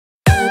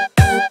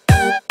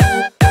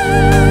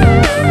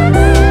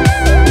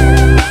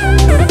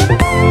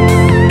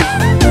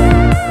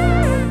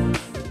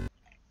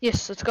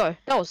Yes, let's go.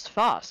 That was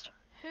fast.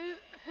 Who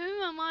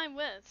am I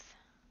with?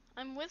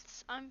 I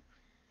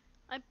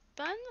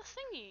burned the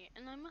thingy,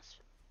 and I'm not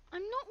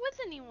with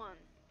anyone.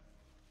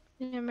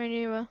 Yeah, me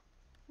neither.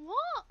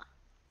 What?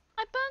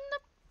 I burned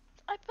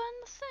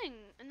the thing,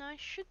 and I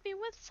should be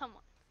with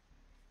someone.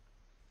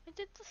 I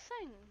did the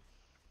thing.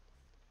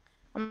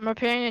 I'm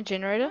repairing a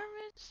generator.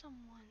 Where is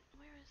someone?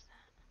 Where is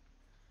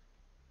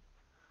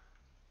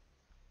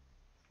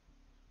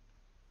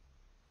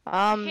that?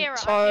 I hear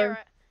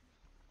it.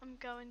 I'm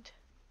going to.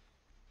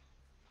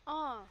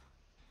 Oh,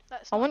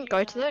 that's I not wouldn't you go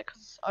there. to that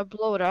because I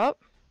blew it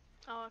up.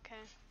 Oh,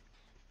 okay.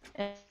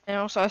 And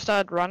also I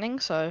started running,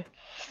 so.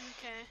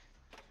 Okay.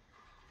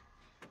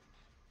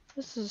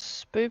 This is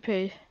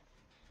spoopy.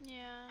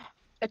 Yeah.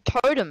 A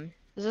totem.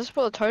 Is this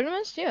what a totem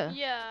is? Yeah.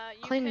 Yeah,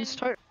 you Clean can. this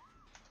totem.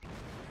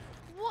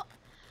 What?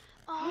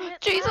 Oh,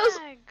 it Jesus!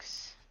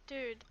 lags.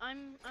 Dude,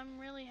 I'm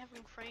really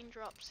having frame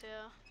drops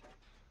here.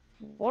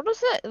 What is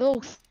that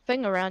little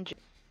thing around you?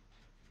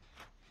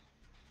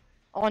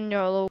 On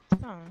your little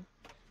thing.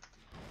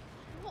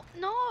 What?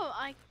 No,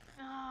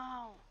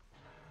 oh.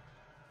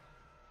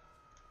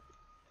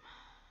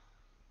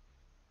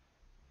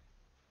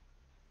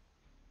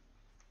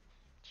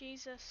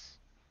 Jesus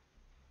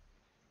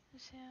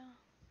is here.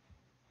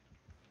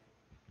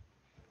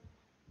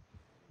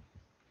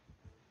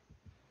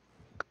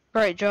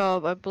 Great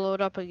job, I blew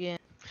it up again.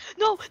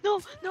 No,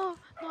 no, no,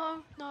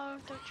 no, no,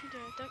 don't you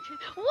dare, don't you.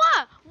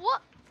 What?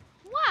 What?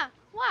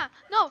 What?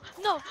 No,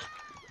 no,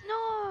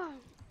 no.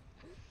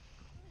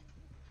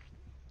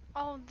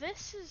 Oh,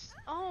 this is,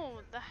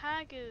 oh, the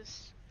hag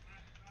is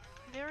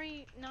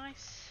very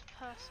nice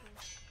person.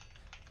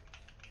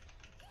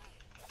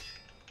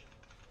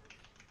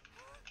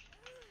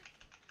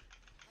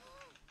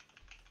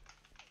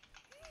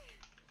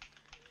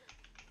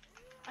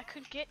 I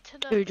could get to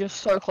the... You're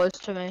just so close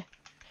to me.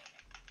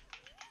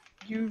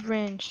 You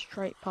ran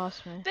straight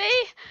past me. B!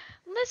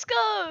 Let's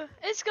go!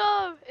 Let's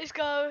go! Let's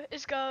go!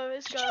 Let's go!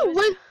 Let's Did go! you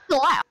win the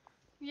lap?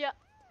 Yeah.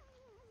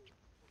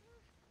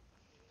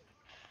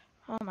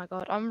 Oh my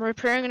god, I'm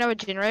repairing another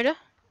generator.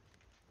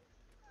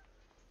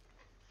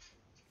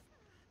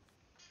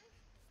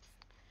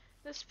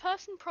 This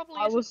person probably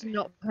I isn't... was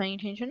not paying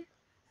attention.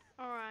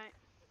 Alright.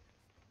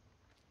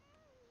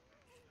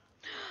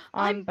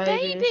 I'm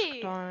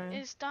baby dying.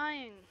 is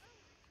dying.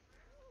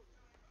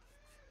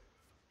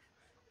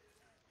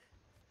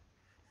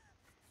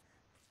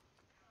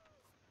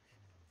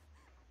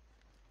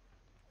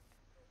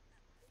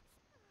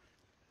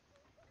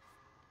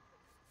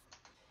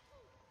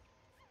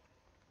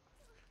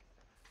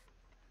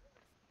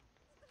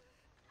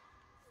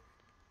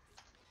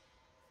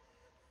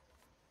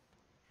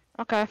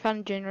 Okay, I found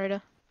a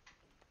generator.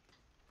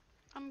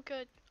 I'm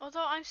good.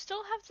 Although I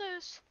still have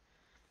those,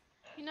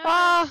 you know,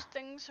 those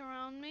things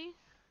around me.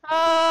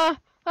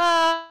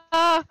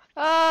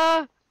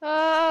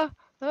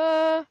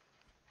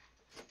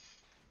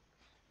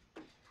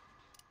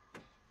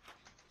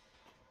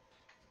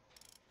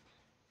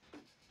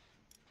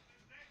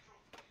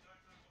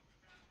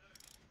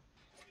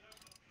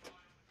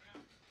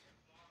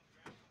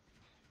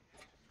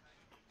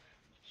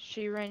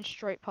 She ran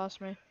straight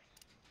past me.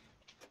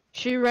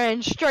 She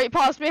ran straight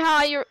past me.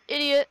 Hi, you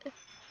idiot.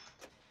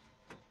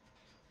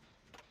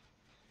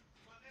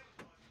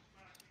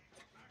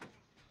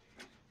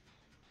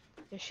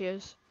 There she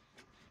is.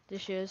 There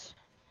she is.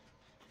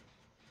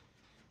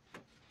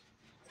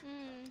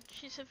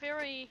 She's a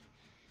very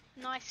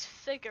nice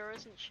figure,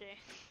 isn't she?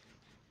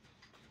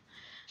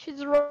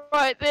 She's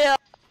right there.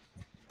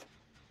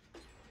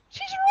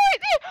 She's right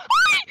there.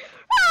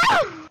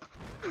 Ah!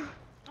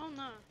 Oh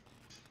no.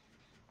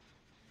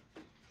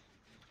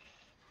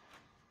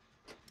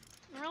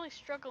 I'm really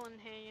struggling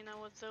here, you know,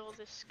 with all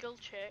the skill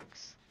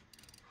checks.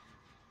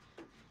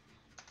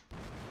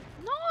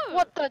 No!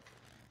 What the?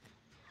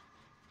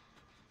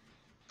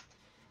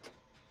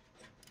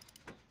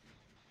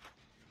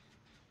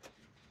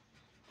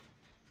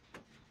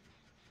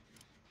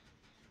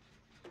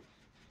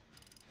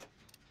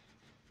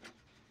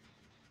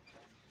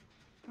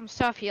 I'm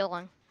self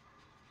healing.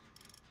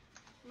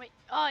 Wait,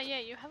 oh yeah,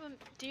 you have a,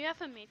 do you have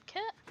a med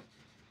kit?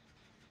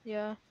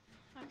 Yeah.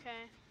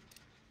 Okay.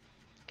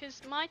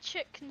 Because my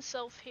chick can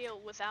self heal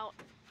without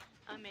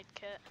a med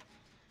kit.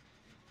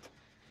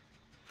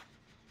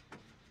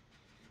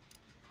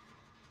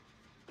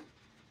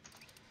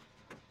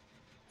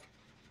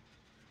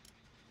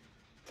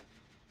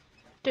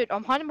 Dude,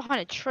 I'm hiding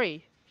behind a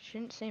tree. She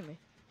didn't see me.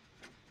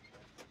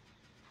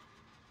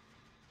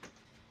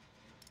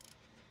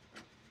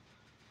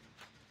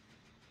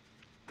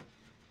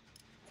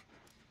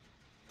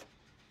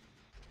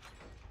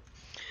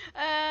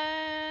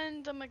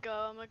 And I'm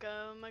gonna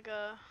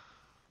go.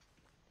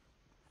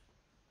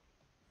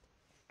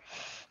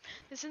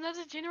 There's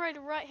another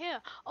generator right here.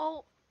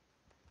 Oh.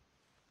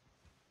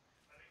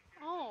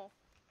 Oh.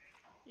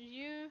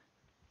 You.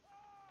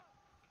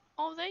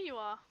 Oh, there you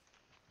are.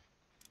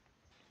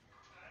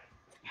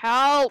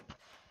 Help!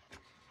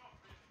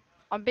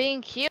 I'm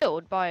being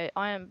killed by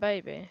Iron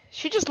Baby.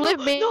 She just let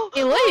me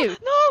leave.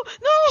 No!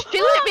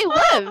 She let me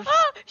live.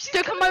 She's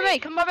Dude, come by killing me,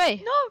 come by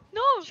me. No,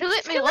 no. She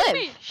let she's me killing live.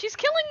 me. She's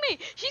killing me.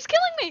 She's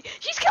killing me.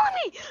 She's killing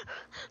me.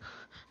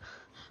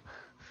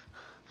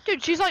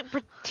 Dude, she's like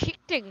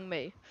protecting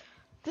me.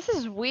 This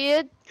is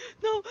weird.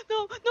 No,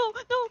 no, no,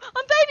 no.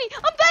 I'm baby.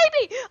 I'm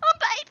baby. I'm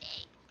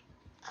baby.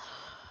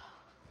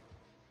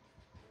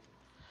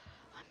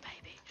 I'm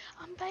baby.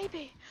 I'm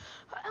baby.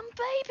 I'm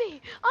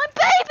baby. I'm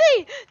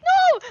baby.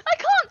 No, I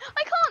can't.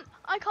 I can't.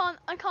 I can't.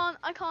 I can't.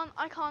 I can't.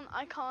 I can't.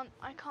 I can't.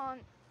 I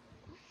can't.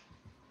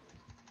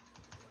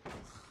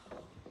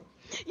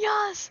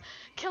 Yes,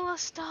 killer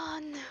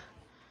stun.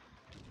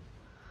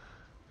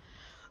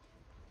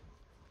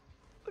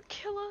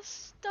 Killer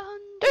stun.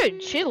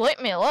 Dude, she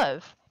let me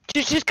live.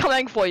 She's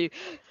coming for you.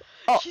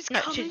 Oh, She's no,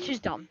 coming. she's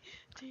dumb.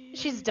 Dude,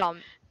 She's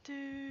dumb.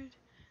 Dude.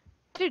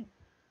 Dude,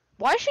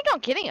 why is she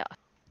not getting her?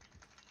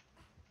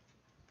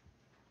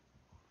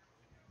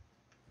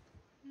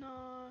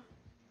 No.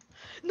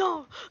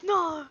 No.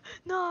 No.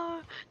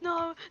 No.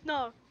 No.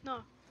 No. No.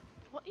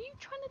 What are you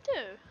trying to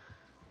do?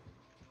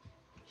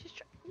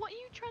 What are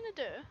you trying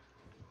to do?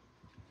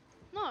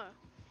 No.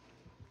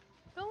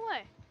 Go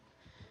away.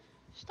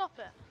 Stop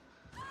it.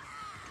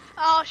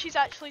 Oh, she's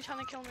actually trying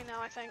to kill me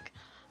now, I think.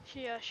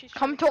 She's trying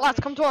Come to kill us,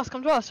 me. come to us,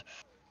 come to us.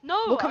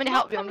 No, We're coming I'm to not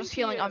help you. I'm coming just to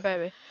healing you. on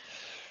baby.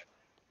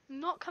 I'm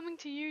not coming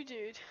to you,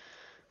 dude.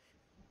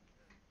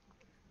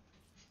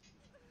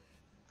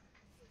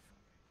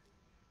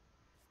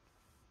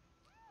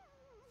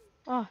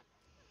 Oh.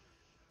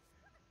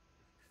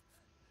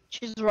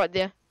 She's right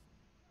there.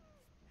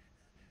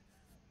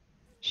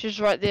 She's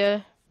right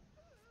there.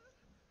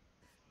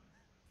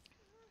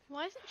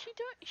 Why isn't she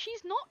doing?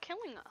 She's not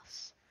killing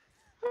us.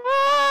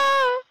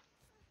 Ah!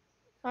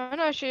 Oh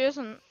no, she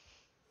isn't.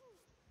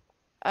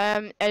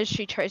 As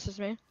she chases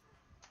me.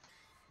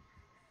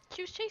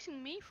 She was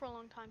chasing me for a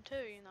long time too,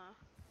 you know.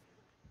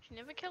 She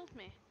never killed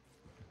me.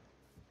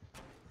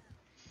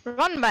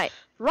 Run, mate.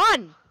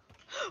 Run!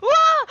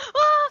 Ah!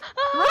 Ah!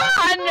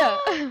 Ah! Run!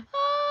 Ah!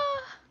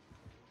 Ah!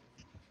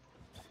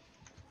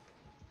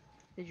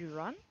 Did you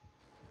run?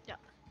 Yeah.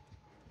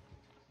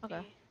 Okay.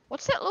 Yeah.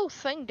 What's that little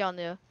thing down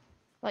there?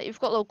 Like you've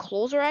got little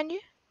claws around you?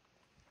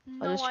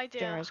 Oh, No this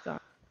idea. generator's gone.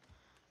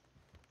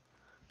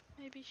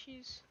 Maybe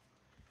she's.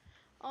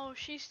 Oh,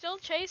 she's still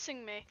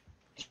chasing me.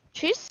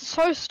 She's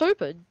so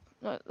stupid.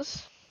 Like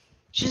this.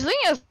 She's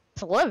letting us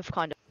live,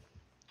 kind of.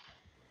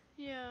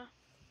 Yeah.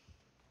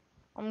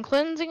 I'm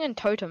cleansing and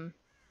totem.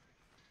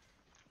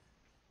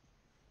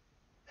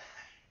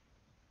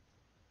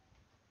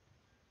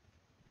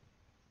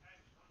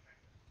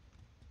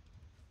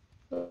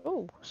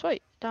 Oh,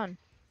 sweet, done.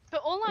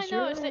 But all I Is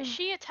know is your- that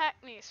she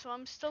attacked me, so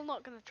I'm still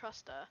not gonna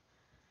trust her.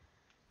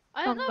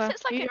 I don't know if Okay,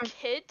 it's like you a don't-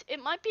 kid.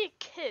 It might be a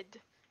kid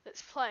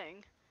that's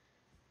playing.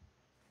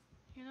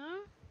 You know?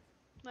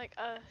 Like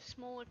a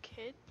smaller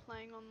kid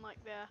playing on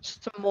like their.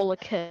 Smaller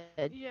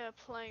kid. Yeah,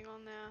 playing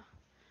on their.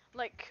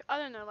 Like, I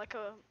don't know, like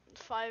a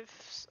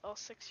 5 or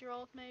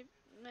 6-year-old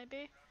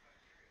maybe.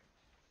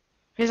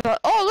 He's like,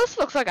 oh, this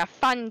looks like a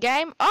fun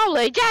game.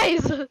 Holy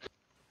jeez!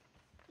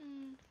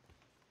 Mm.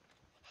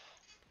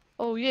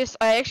 Oh yes,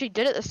 I actually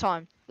did it this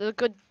time. The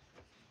good.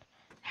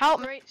 Help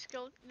me. Great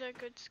skill, the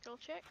good skill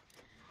check.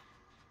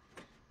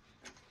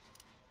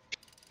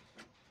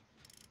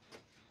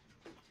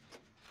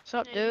 What's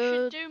up, Yeah, you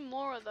should dude? do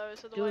more of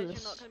those, otherwise you're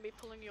this. not going to be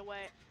pulling your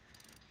weight.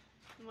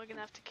 And we're going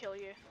to have to kill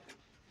you.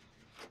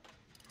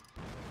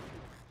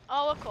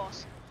 Oh, of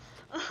course.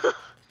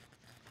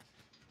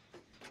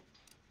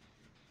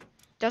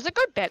 Does it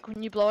go back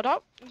when you blow it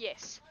up?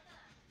 Yes.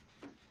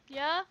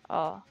 Yeah?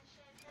 Oh.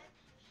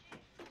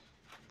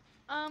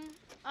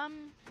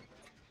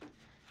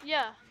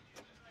 Yeah.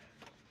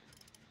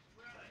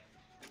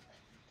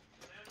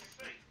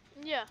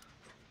 Yeah.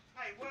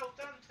 Hey, well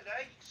done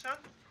today, son.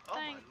 Oh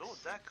Thanks. my lord,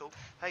 that cool.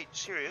 Hey,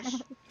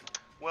 serious.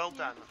 Well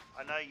done.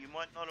 I know you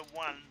might not have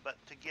won, but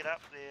to get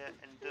up there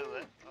and do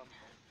it.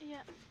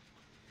 Yeah.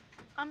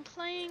 I'm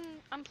playing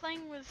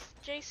with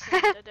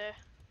Jason today.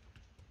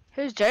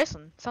 Who's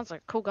Jason? Sounds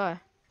like a cool guy.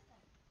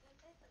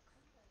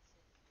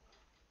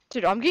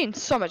 Dude, I'm getting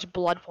so much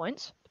blood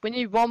points. We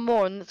need one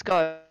more and let's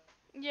go.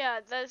 Yeah,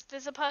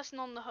 there's a person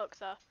on the hook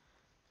though.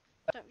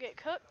 Don't get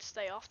cooked,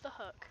 stay off the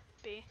hook,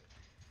 B.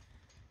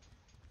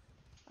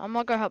 I'm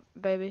gonna go help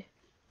baby.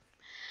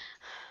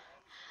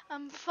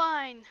 I'm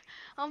fine.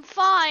 I'm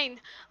fine.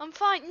 I'm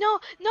fine. No,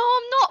 no,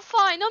 I'm not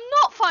fine. I'm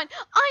not fine.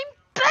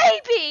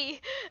 I'm baby.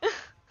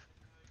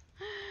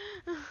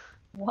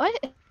 What?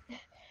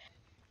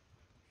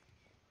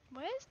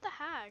 Where's the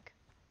hag?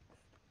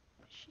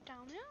 Is she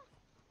down there?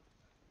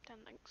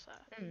 Don't think so.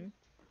 Mm.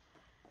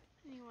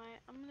 Anyway,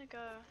 I'm gonna go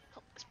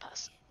help this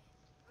person.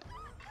 That's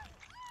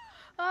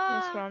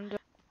what Ah, I'm doing.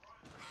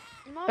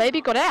 no, Baby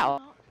no, got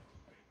out. no.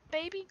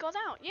 Baby got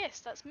out.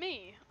 Yes, that's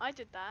me. I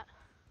did that.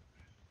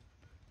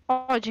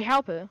 Oh, did you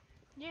help her?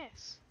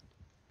 Yes.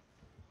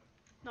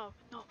 No,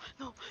 no,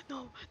 no,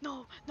 no,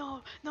 no,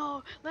 no,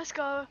 no. Let's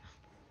go.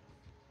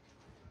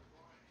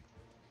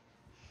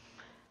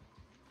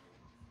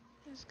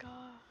 Let's go.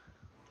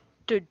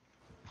 Dude.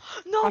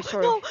 No, Oh,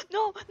 sorry. no,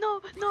 no,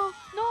 no, no,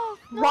 no,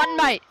 no. Run,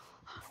 mate!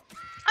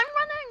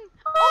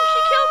 Oh,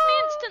 she killed me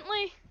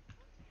instantly.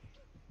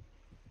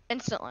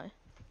 Instantly.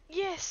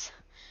 Yes.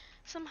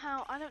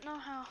 Somehow, I don't know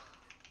how.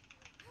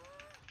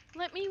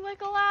 Let me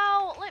wiggle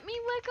out. Let me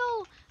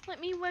wiggle. Let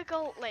me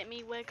wiggle. Let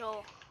me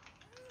wiggle.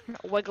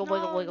 Wiggle,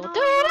 wiggle, No, wiggle.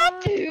 no,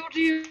 Dude,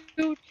 dude,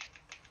 dude.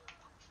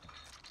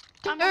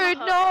 I'm on the Dude,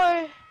 hook.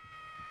 no.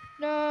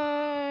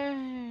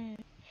 No.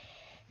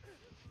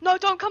 No,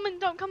 don't come in.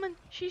 Don't come in.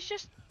 She's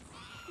just.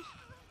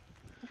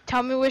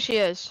 Tell me where she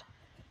is.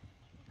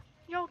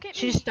 Yo, get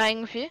She's me.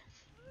 staying with you?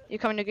 You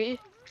coming to get you?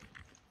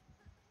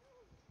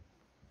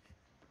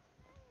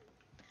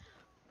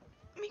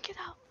 Let me get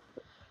out.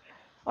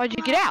 Why'd you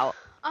I'm get out?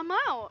 I'm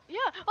out. Yeah.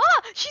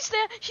 Ah, she's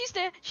there. She's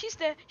there. She's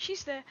there.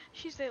 She's there.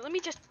 She's there. Let me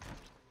just.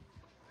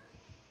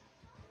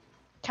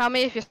 Tell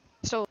me if you're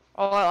still.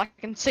 Oh, well, I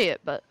can see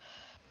it, but.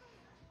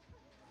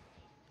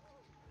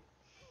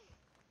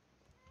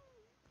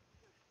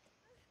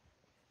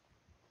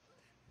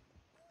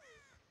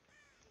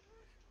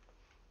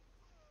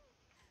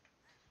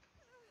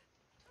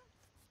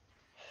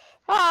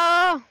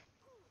 Ah!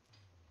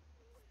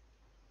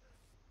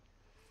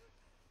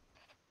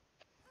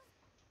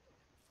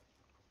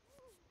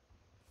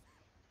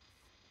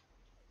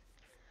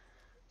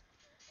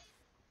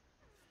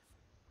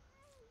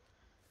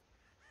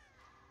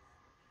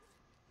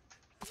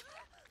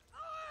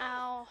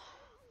 Ow.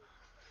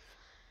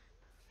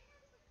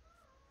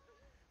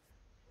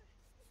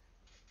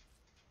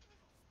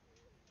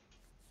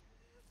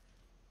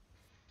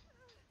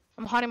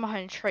 I'm hiding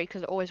behind a tree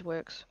because it always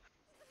works.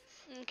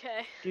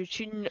 Okay. Dude,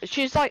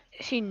 she's like,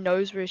 she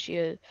knows where she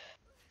is.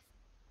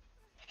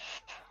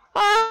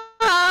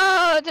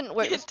 Ah! It didn't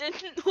work. It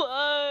didn't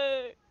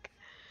work.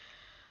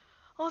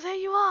 Oh, there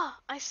you are.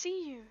 I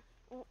see you.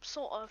 Well,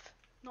 sort of.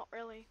 Not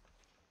really.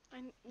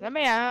 Let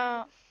me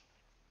out.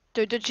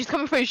 Dude, she's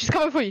coming for you. She's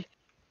coming for you.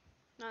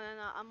 No, no,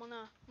 no. I'm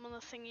on a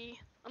thingy.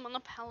 I'm on a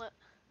pallet.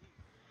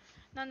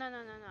 No, no, no,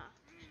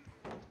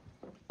 no, no.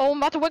 Oh, I'm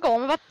about to wiggle.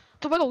 I'm about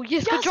to wiggle.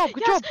 Yes, good job.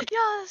 Good job.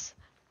 Yes.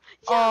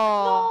 Yeah.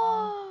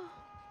 Oh. No.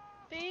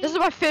 B. This is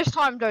my first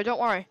time, though. Don't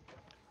worry.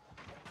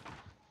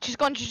 She's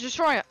gone. She's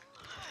destroying it.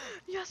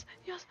 Yes.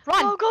 Yes.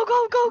 Run. Go, go,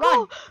 go, go, Run.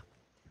 go.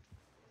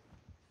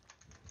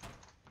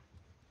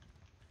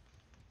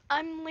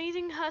 I'm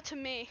leading her to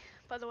me,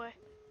 by the way.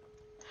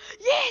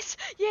 Yes,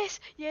 yes,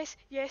 yes,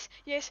 yes,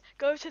 yes.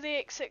 Go to the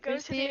exit. Go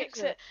Where's to the the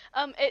exit?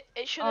 exit.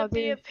 It should Oh, have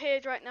there.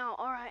 appeared right now.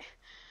 All right.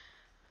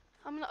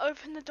 I'm gonna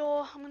open the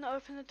door. I'm gonna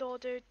open the door,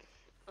 dude.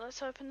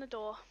 Let's open the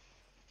door.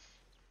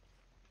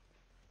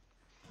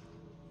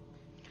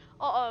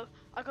 Uh oh,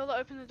 I gotta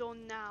open the door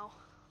now.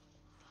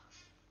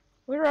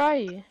 Where are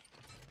you?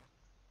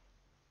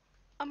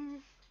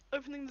 I'm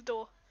opening the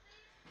door.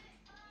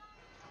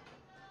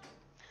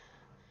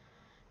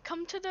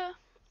 Come to the.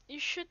 You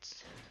should.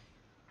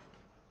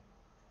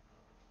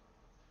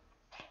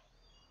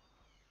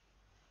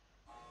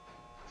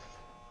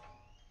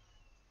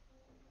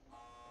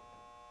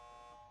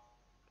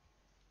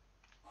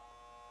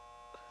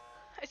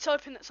 It's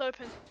open. It's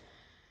open.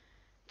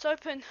 It's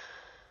open.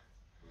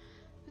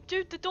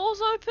 Dude, the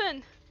door's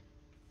open.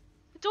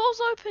 The door's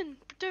open.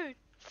 Dude,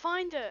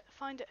 find it.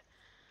 Find it.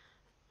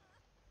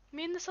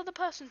 Me and this other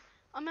person.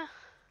 I'm a.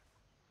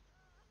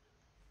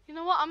 You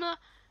know what? I'm a.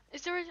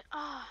 Is there a.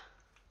 Ah.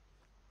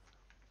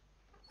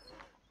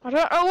 I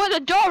don't know where the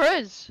door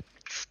is.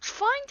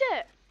 Find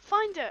it.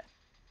 Find it.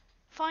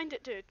 Find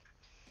it, dude.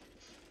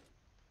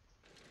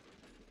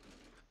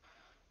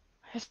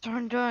 That's what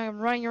I'm doing. I'm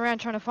running around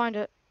trying to find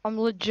it. I'm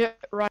legit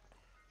running.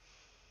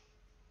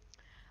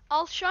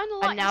 I'll shine a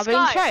light I'm in now the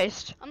being sky.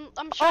 chased.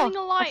 I'm shining a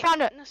I light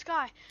found it. in the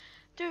sky.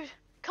 Dude, I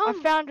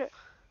come. found it.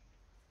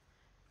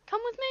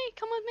 Come with me.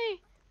 Come with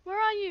me. Where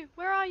are you?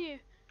 Where are you?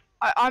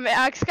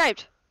 I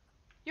escaped.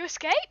 You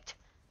escaped?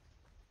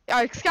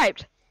 I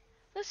escaped.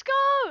 Let's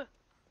go.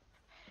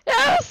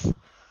 Yes!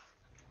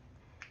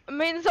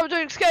 Me and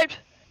someone escaped.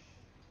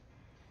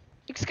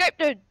 Escaped,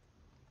 dude.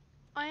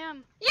 I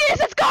am. Yes,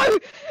 let's go!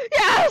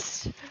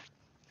 Yes!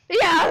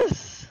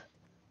 Yes!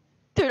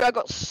 Dude, I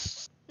got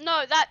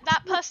No,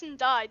 that person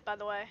died, by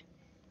the way.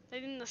 They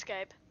didn't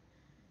escape.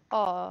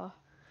 oh.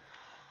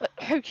 But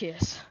who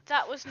cares?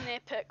 That was an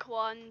epic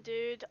one,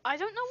 dude. I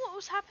don't know what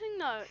was happening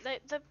though.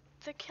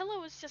 The killer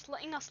was just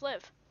letting us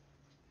live.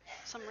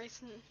 For some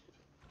reason.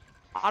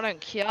 I don't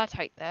care, I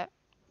take that.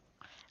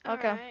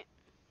 Okay. Alright.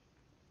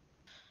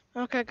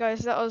 Okay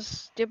guys, that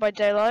was Dead by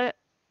Daylight.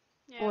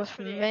 Yeah, it was With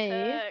pretty me.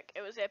 epic.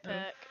 It was epic.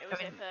 It was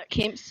epic.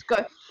 Kemp's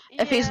go.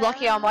 If he's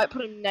lucky, I Yeah. might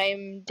put his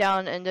name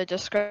down in the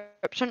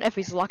description if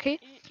he's lucky.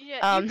 Yeah,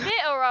 Um. you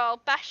better or I'll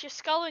bash your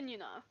skull in, you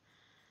know.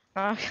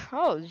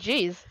 Oh,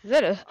 jeez. Is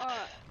that a... Alright.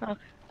 Oh.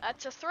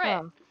 That's a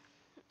threat. Oh.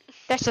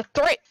 That's a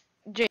threat.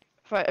 Gee,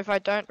 if I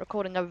don't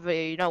record another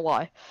video, you know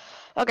why.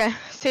 Okay,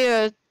 see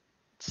you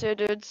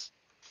dudes.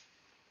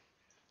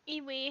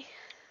 Iwi.